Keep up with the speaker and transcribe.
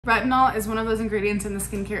Retinol is one of those ingredients in the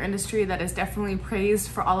skincare industry that is definitely praised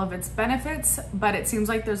for all of its benefits, but it seems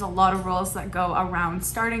like there's a lot of rules that go around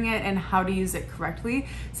starting it and how to use it correctly.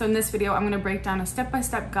 So in this video, I'm going to break down a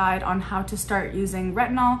step-by-step guide on how to start using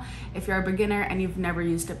retinol if you're a beginner and you've never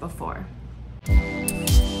used it before.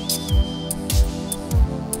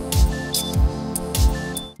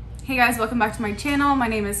 Hey guys, welcome back to my channel. My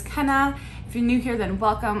name is Kenna. If you're new here, then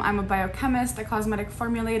welcome. I'm a biochemist, a cosmetic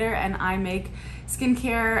formulator, and I make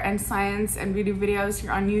skincare and science and beauty videos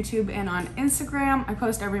here on YouTube and on Instagram. I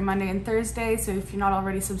post every Monday and Thursday, so if you're not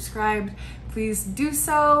already subscribed, please do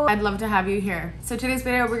so. I'd love to have you here. So today's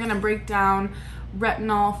video, we're gonna break down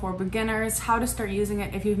retinol for beginners, how to start using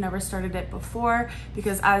it if you've never started it before,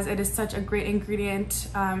 because as it is such a great ingredient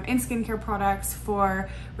in skincare products for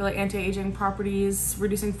really anti-aging properties,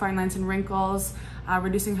 reducing fine lines and wrinkles,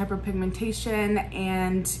 reducing hyperpigmentation,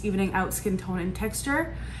 and evening out skin tone and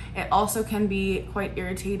texture. It also can be quite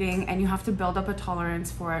irritating, and you have to build up a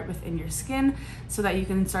tolerance for it within your skin so that you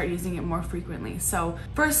can start using it more frequently. So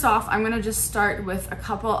first off, I'm gonna just start with a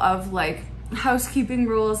couple of housekeeping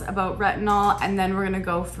rules about retinol, and then we're gonna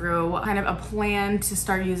go through kind of a plan to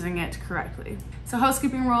start using it correctly. So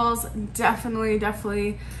housekeeping rules,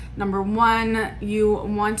 definitely number one, you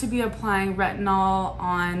want to be applying retinol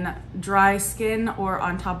on dry skin or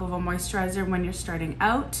on top of a moisturizer when you're starting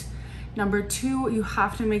out. Number two, you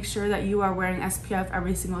have to make sure that you are wearing SPF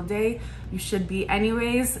every single day. You should be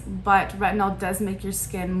anyways, but retinol does make your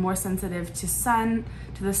skin more sensitive to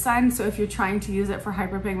the sun. So if you're trying to use it for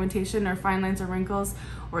hyperpigmentation or fine lines or wrinkles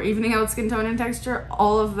or evening out skin tone and texture,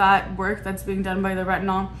 all of that work that's being done by the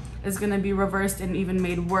retinol is gonna be reversed and even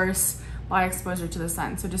made worse by exposure to the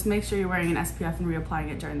sun. So just make sure you're wearing an SPF and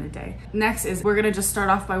reapplying it during the day. Next is we're gonna just start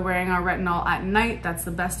off by wearing our retinol at night. That's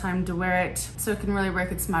the best time to wear it, so it can really work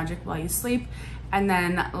its magic while you sleep. And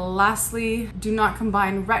then lastly, do not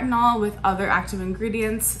combine retinol with other active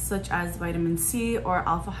ingredients such as vitamin C or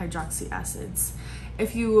alpha hydroxy acids.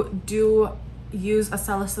 If you do use a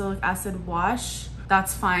salicylic acid wash,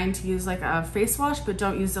 that's fine to use like a face wash, but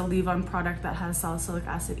don't use a leave-on product that has salicylic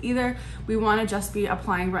acid either. We want to just be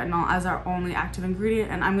applying retinol as our only active ingredient,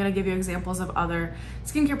 and I'm going to give you examples of other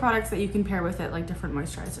skincare products that you can pair with it, like different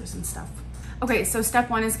moisturizers and stuff. Okay, so step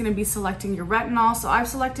one is going to be selecting your retinol. So I've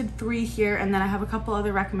selected 3 here, and then I have a couple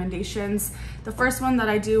other recommendations. The first one that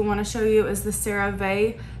I do want to show you is the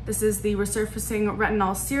CeraVe. This is the resurfacing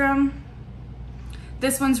retinol serum.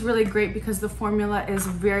 This one's really great because the formula is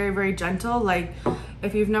very gentle. Like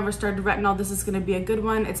if you've never started retinol, this is gonna be a good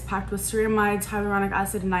one. It's packed with ceramides, hyaluronic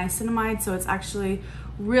acid, and niacinamide. So it's actually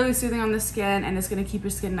really soothing on the skin, and it's gonna keep your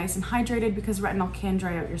skin nice and hydrated because retinol can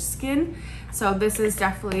dry out your skin. So this is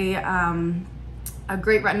definitely a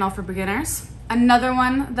great retinol for beginners. Another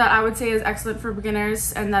one that I would say is excellent for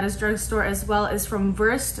beginners, and that is drugstore as well, is from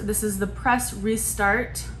Versed. This is the Press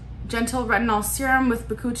Restart Gentle Retinol Serum with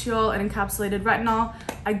bakuchiol and encapsulated retinol.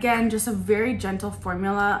 Again, just a very gentle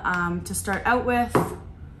formula to start out with.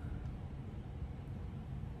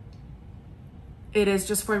 It is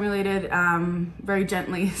just formulated very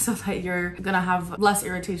gently so that you're gonna have less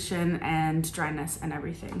irritation and dryness and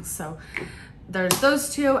everything. So there's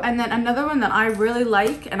those 2. And then another one that I really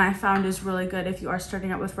like and I found is really good if you are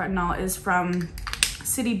starting out with retinol is from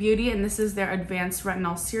City Beauty, and this is their advanced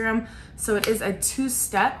retinol serum. So it is a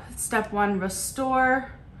 2-step. Step 1,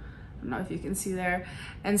 restore. I don't know if you can see there.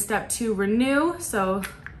 And step 2, renew. So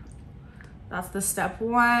that's the step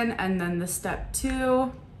 1 and then the step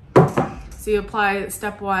 2. So you apply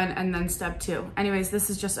step 1 and then step 2. Anyways, this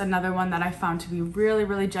is just another one that I found to be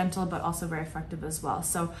really gentle, but also very effective as well.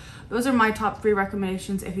 So those are my top 3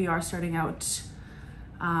 recommendations if you are starting out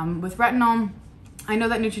with retinol. I know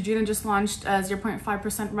that Neutrogena just launched a 0.5%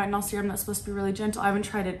 retinol serum that's supposed to be really gentle. I haven't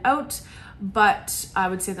tried it out, but I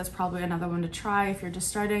would say that's probably another one to try if you're just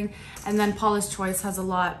starting. And then Paula's Choice has a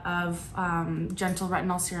lot of gentle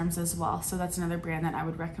retinol serums as well. So that's another brand that I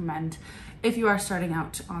would recommend if you are starting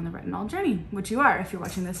out on the retinol journey, which you are if you're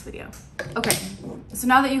watching this video. Okay, so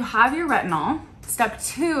now that you have your retinol, step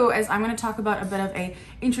 2 is I'm gonna talk about a bit of a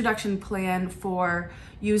introduction plan for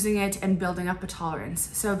using it and building up a tolerance.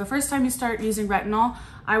 So the first time you start using retinol,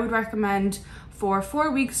 I would recommend for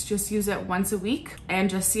 4 weeks, just use it once a week and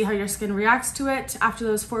just see how your skin reacts to it. After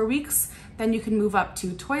those 4 weeks, then you can move up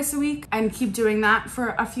to twice a week and keep doing that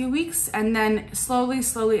for a few weeks, and then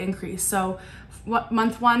slowly increase. So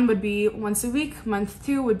month 1 would be once a week, month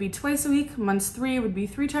 2 would be twice a week, month 3 would be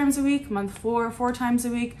 3 times a week, month 4, 4 times a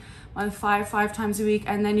week, month 5, 5 times a week,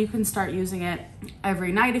 and then you can start using it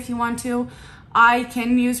every night if you want to. I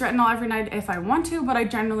can use retinol every night if I want to, but I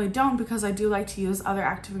generally don't because I do like to use other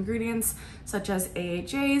active ingredients such as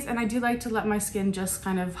AHAs, and I do like to let my skin just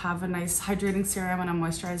kind of have a nice hydrating serum and a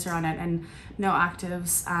moisturizer on it and no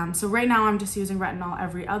actives. So right now I'm just using retinol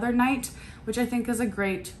every other night, which I think is a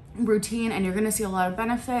great routine, and you're gonna see a lot of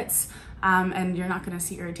benefits. And you're not going to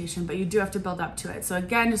see irritation, but you do have to build up to it. So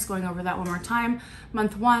again, just going over that one more time.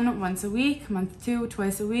 Month 1, once a week. Month 2,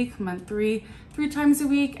 twice a week. Month 3, 3 times a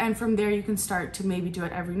week. And from there, you can start to maybe do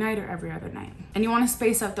it every night or every other night. And you want to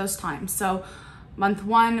space out those times. So month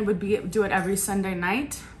 1 would be do it every Sunday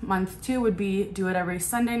night. Month 2 would be do it every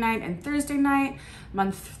Sunday night and Thursday night.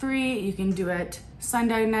 Month 3, you can do it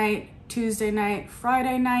Sunday night, Tuesday night,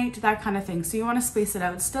 Friday night, that kind of thing. So you want to space it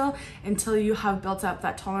out still until you have built up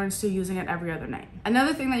that tolerance to using it every other night.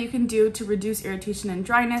 Another thing that you can do to reduce irritation and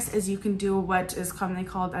dryness is you can do what is commonly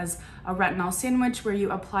called as a retinol sandwich, where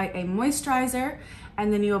you apply a moisturizer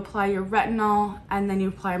and then you apply your retinol and then you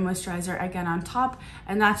apply a moisturizer again on top,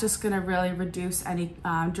 and that's just going to really reduce any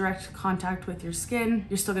direct contact with your skin.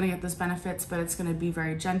 You're still going to get those benefits, but it's going to be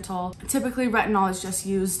very gentle. Typically retinol is just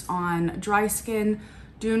used on dry skin.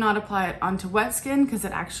 Do not apply it onto wet skin because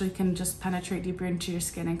it actually can just penetrate deeper into your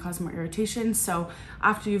skin and cause more irritation. So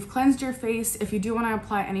after you've cleansed your face, if you do want to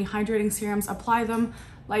apply any hydrating serums, apply them,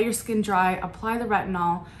 let your skin dry, apply the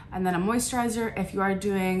retinol, and then a moisturizer. If you are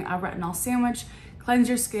doing a retinol sandwich, cleanse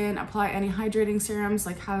your skin, apply any hydrating serums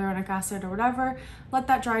like hyaluronic acid or whatever, let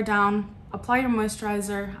that dry down, apply your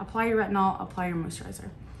moisturizer, apply your retinol, apply your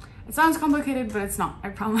moisturizer. It sounds complicated, but it's not, I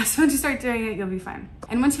promise. Once you start doing it, you'll be fine.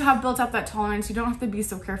 And once you have built up that tolerance, you don't have to be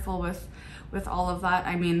so careful with all of that.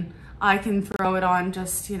 I mean, I can throw it on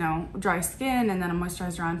just, you know, dry skin and then a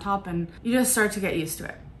moisturizer on top, and you just start to get used to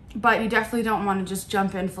it. But you definitely don't want to just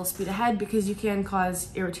jump in full speed ahead because you can cause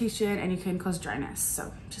irritation and you can cause dryness.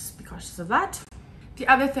 So just be cautious of that. The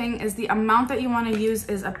other thing is the amount that you want to use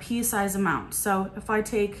is a pea-size amount. So if I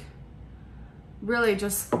take really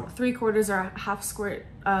just 3/4 or a half squirt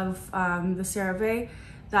of the CeraVe,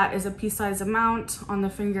 that is a pea-size amount. On the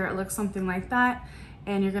finger, it looks something like that.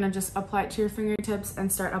 And you're gonna just apply it to your fingertips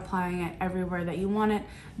and start applying it everywhere that you want it.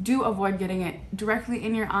 Do avoid getting it directly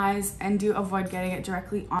in your eyes, and do avoid getting it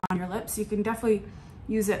directly on your lips. You can definitely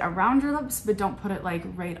use it around your lips, but don't put it like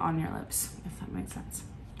right on your lips, if that makes sense.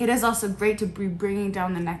 It is also great to be bringing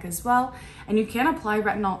down the neck as well. And you can apply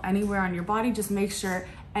retinol anywhere on your body. Just make sure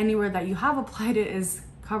anywhere that you have applied it is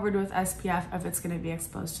covered with SPF if it's going to be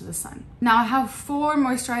exposed to the sun. Now I have 4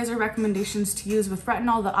 moisturizer recommendations to use with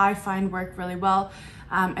retinol that I find work really well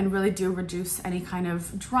and really do reduce any kind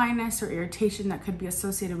of dryness or irritation that could be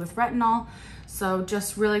associated with retinol. So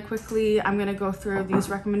just really quickly, I'm going to go through these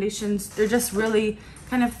recommendations. They're just really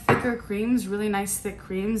kind of thicker creams, really nice thick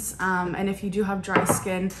creams. And if you do have dry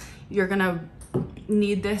skin, you're going to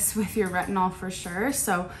need this with your retinol for sure.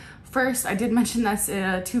 So first, I did mention this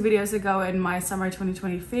 2 videos ago in my summer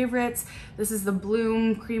 2020 favorites. This is the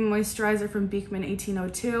Bloom Cream Moisturizer from Beekman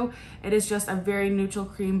 1802. It is just a very neutral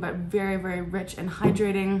cream, but very, very rich and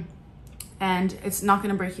hydrating. And it's not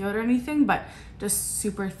gonna break you out or anything, but just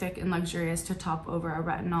super thick and luxurious to top over a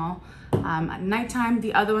retinol at nighttime.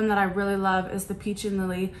 The other one that I really love is the Peach and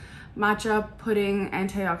Lily Matcha Pudding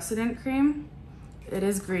Antioxidant Cream. It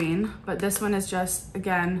is green, but this one is just,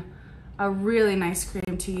 again, a really nice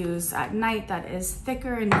cream to use at night that is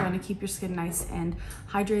thicker and going to keep your skin nice and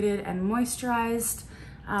hydrated and moisturized.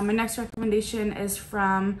 My next recommendation is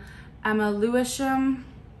from Emma Lewisham,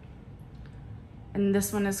 and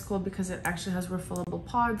this one is cool because it actually has refillable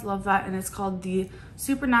pods. Love that. And it's called the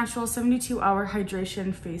Supernatural 72-Hour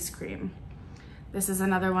Hydration Face Cream. This is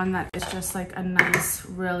another one that is just like a nice,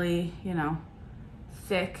 really, you know,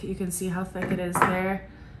 thick. You can see how thick it is there.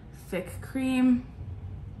 Thick cream,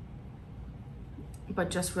 but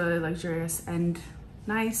just really luxurious and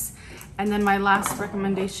nice. And then my last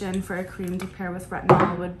recommendation for a cream to pair with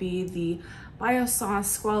retinol would be the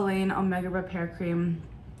Biochemist Squalane Omega Repair Cream.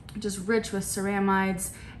 Just rich with ceramides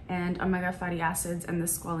and omega fatty acids and the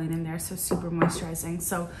squalane in there, so super moisturizing.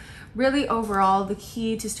 So really overall, the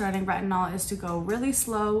key to starting retinol is to go really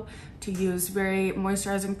slow, to use very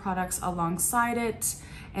moisturizing products alongside it,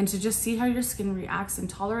 and to just see how your skin reacts and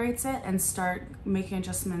tolerates it and start making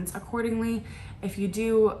adjustments accordingly. If you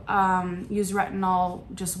do use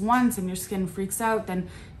retinol just once and your skin freaks out, then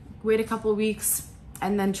wait a couple weeks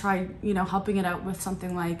and then try, you know, helping it out with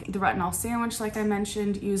something like the retinol sandwich, like I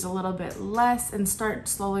mentioned. Use a little bit less and start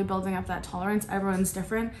slowly building up that tolerance. Everyone's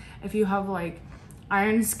different. If you have like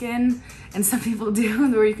iron skin, and some people do,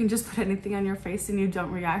 where you can just put anything on your face and you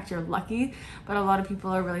don't react. You're lucky, but a lot of people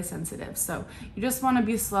are really sensitive. So you just want to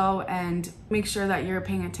be slow and make sure that you're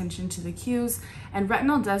paying attention to the cues. And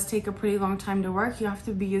retinol does take a pretty long time to work. You have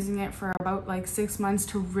to be using it for about like 6 months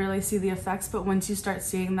to really see the effects, but once you start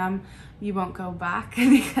seeing them, you won't go back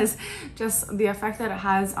because just the effect that it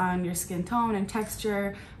has on your skin tone and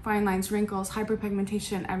texture, fine lines, wrinkles,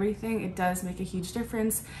 hyperpigmentation, everything, it does make a huge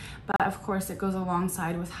difference. But of course, it goes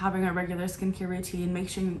alongside with having a regular skincare routine, making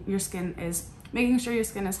sure your skin is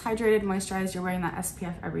hydrated, moisturized, you're wearing that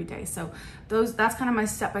SPF every day. So that's kind of my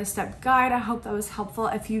step-by-step guide. I hope that was helpful.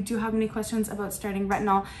 If you do have any questions about starting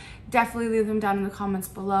retinol, definitely leave them down in the comments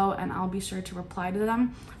below and I'll be sure to reply to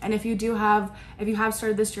them. And if you have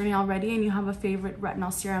started this journey already and you have a favorite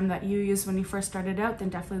retinol serum that you used when you first started out, then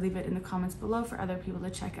definitely leave it in the comments below for other people to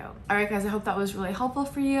check out. All right, guys, I hope that was really helpful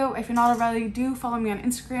for you. If you're not already, do follow me on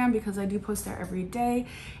Instagram because I do post there every day.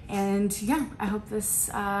 And yeah, I hope this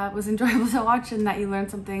was enjoyable to watch and that you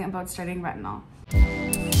learned something about starting retinol.